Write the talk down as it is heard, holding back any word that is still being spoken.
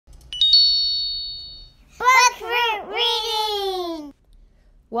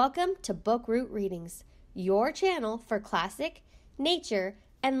Welcome to Bookroot Readings, your channel for classic, nature,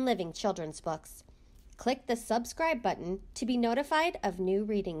 and living children's books. Click the subscribe button to be notified of new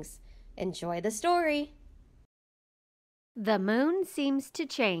readings. Enjoy the story. The Moon Seems to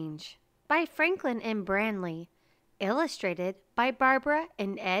Change by Franklyn and Branley, illustrated by Barbara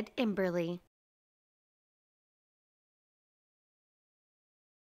and Ed Emberley.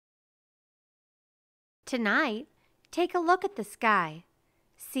 Tonight, take a look at the sky.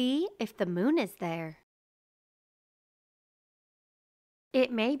 See if the moon is there.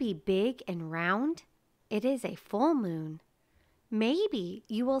 It may be big and round. It is a full moon. Maybe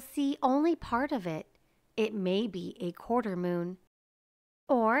you will see only part of it. It may be a quarter moon.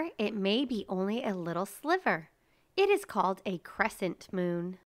 Or it may be only a little sliver. It is called a crescent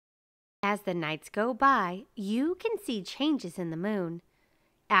moon. As the nights go by, you can see changes in the moon.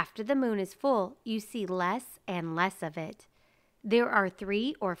 After the moon is full, you see less and less of it. There are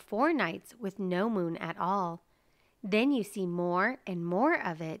 3 or 4 nights with no moon at all. Then you see more and more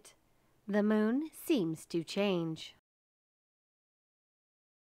of it. The moon seems to change.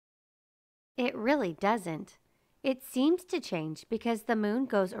 It really doesn't. It seems to change because the moon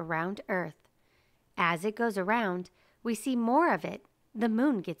goes around Earth. As it goes around, we see more of it. The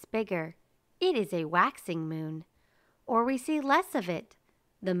moon gets bigger. It is a waxing moon. Or we see less of it.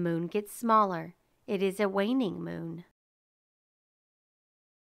 The moon gets smaller. It is a waning moon.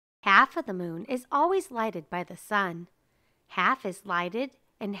 Half of the moon is always lighted by the sun. Half is lighted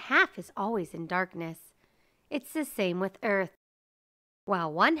and half is always in darkness. It's the same with Earth.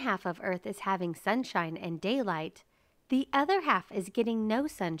 While one half of Earth is having sunshine and daylight, the other half is getting no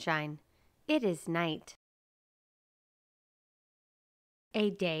sunshine. It is night.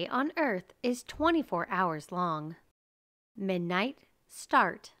 A day on Earth is 24 hours long. Midnight,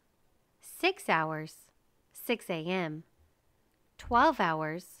 start. 6 hours, 6 a.m. 12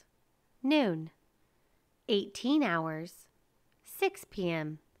 hours, noon. 18 hours, 6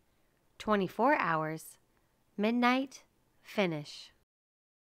 p.m. 24 hours, midnight, finish.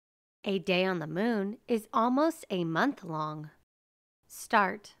 A day on the moon is almost a month long.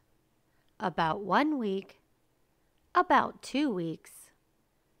 Start. About 1 week. About 2 weeks.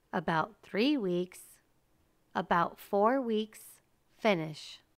 About 3 weeks. About 4 weeks.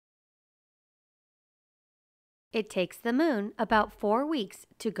 Finish. It takes the moon about 4 weeks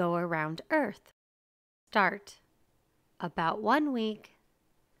to go around Earth. Start. About 1 week.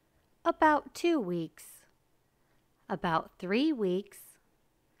 About 2 weeks. About 3 weeks.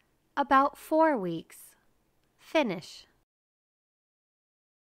 About 4 weeks. Finish.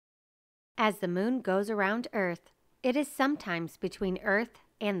 As the moon goes around Earth, it is sometimes between Earth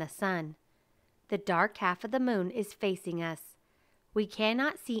and the sun. The dark half of the moon is facing us. We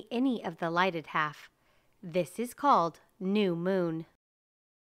cannot see any of the lighted half. This is called new moon.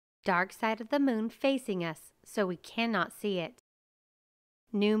 Dark side of the moon facing us, so we cannot see it.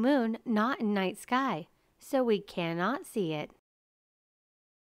 New moon not in night sky, so we cannot see it.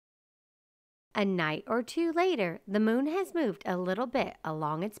 A night or 2 later, the moon has moved a little bit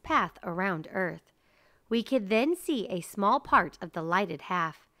along its path around Earth. We could then see a small part of the lighted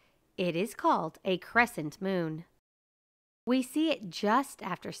half. It is called a crescent moon. We see it just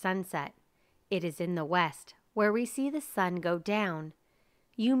after sunset. It is in the west, where we see the sun go down.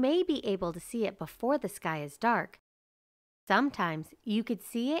 You may be able to see it before the sky is dark. Sometimes you could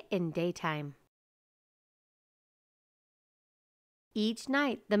see it in daytime. Each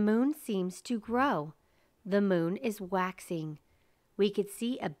night the moon seems to grow. The moon is waxing. We could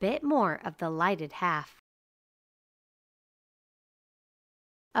see a bit more of the lighted half.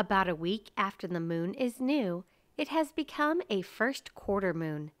 About a week after the moon is new, it has become a first quarter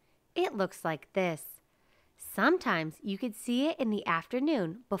moon. It looks like this. Sometimes you could see it in the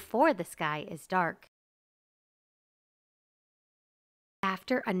afternoon before the sky is dark.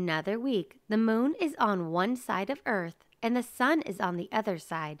 After another week, the moon is on one side of Earth and the sun is on the other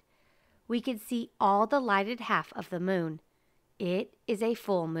side. We could see all the lighted half of the moon. It is a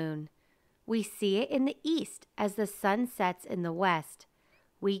full moon. We see it in the east as the sun sets in the west.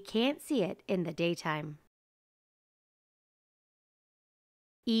 We can't see it in the daytime.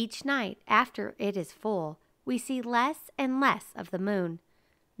 Each night after it is full, we see less and less of the moon.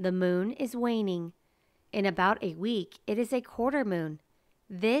 The moon is waning. In about a week, it is a quarter moon.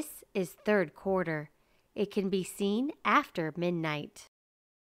 This is third quarter. It can be seen after midnight.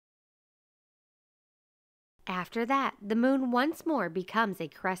 After that, the moon once more becomes a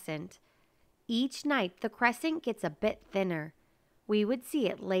crescent. Each night, the crescent gets a bit thinner. We would see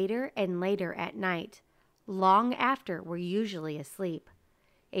it later and later at night, long after we're usually asleep.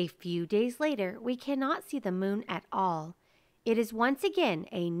 A few days later, we cannot see the moon at all. It is once again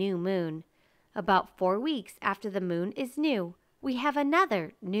a new moon. About 4 weeks after the moon is new, we have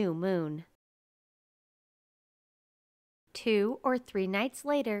another new moon. 2 or 3 nights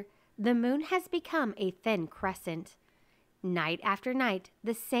later, the moon has become a thin crescent. Night after night,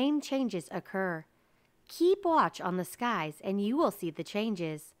 the same changes occur. Keep watch on the skies and you will see the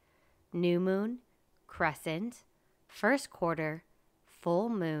changes. New moon, crescent, first quarter, full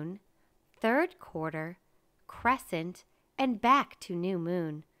moon, third quarter, crescent, and back to new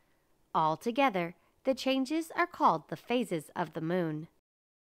moon. Altogether, the changes are called the phases of the moon.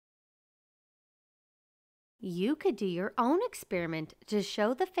 You could do your own experiment to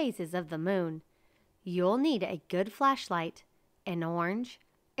show the phases of the moon. You'll need a good flashlight, an orange,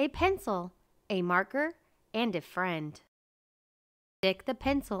 a pencil, a marker, and a friend. Stick the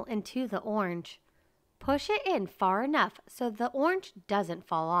pencil into the orange. Push it in far enough so the orange doesn't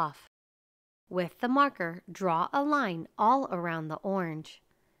fall off. With the marker, draw a line all around the orange.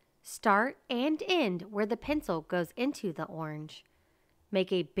 Start and end where the pencil goes into the orange.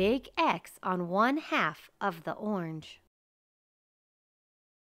 Make a big X on one half of the orange.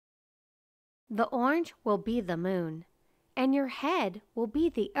 The orange will be the moon, and your head will be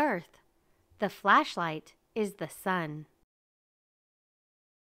the earth. The flashlight is the sun.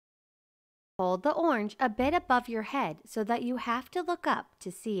 Hold the orange a bit above your head so that you have to look up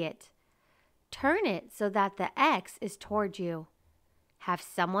to see it. Turn it so that the X is toward you. Have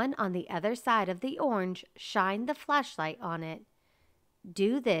someone on the other side of the orange shine the flashlight on it.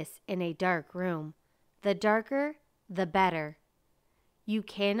 Do this in a dark room. The darker, the better. You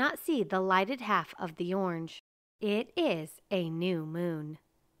cannot see the lighted half of the orange. It is a new moon.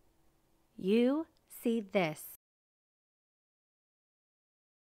 You see this.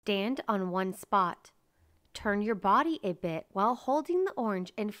 Stand on one spot. Turn your body a bit while holding the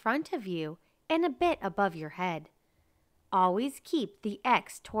orange in front of you and a bit above your head. Always keep the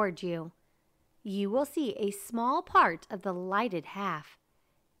X toward you. You will see a small part of the lighted half.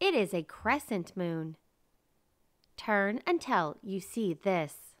 It is a crescent moon. Turn until you see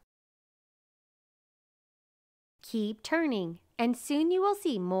this. Keep turning, and soon you will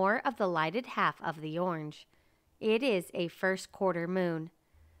see more of the lighted half of the orange. It is a first quarter moon.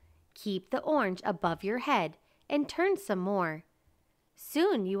 Keep the orange above your head and turn some more.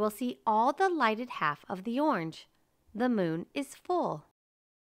 Soon you will see all the lighted half of the orange. The moon is full.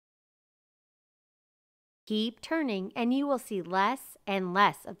 Keep turning and you will see less and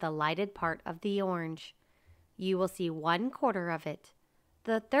less of the lighted part of the orange. You will see 1/4 of it,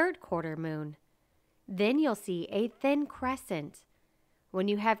 the third quarter moon. Then you'll see a thin crescent. When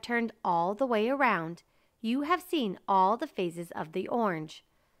you have turned all the way around, you have seen all the phases of the orange,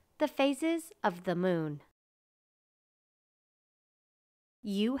 the phases of the moon.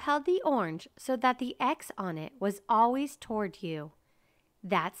 You held the orange so that the X on it was always toward you.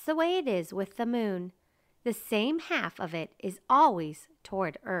 That's the way it is with the moon. The same half of it is always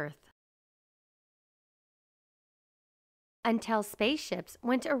toward Earth. Until spaceships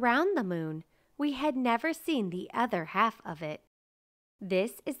went around the moon, we had never seen the other half of it.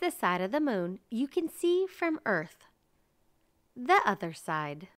 This is the side of the moon you can see from Earth. The other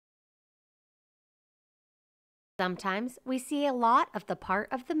side. Sometimes we see a lot of the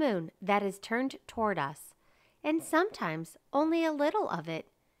part of the moon that is turned toward us, and sometimes only a little of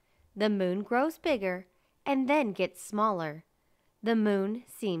it. The moon grows bigger and then gets smaller. The moon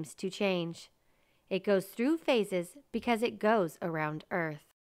seems to change. It goes through phases because it goes around Earth.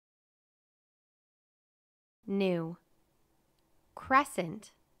 New.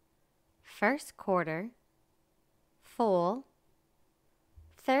 Crescent. First quarter. Full.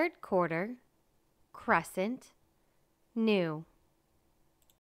 Third quarter. Crescent. New.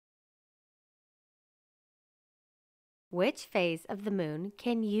 Which phase of the moon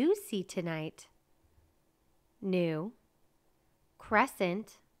can you see tonight? New.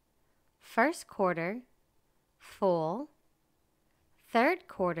 Crescent. First quarter. Full. Third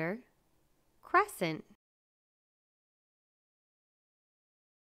quarter. Crescent.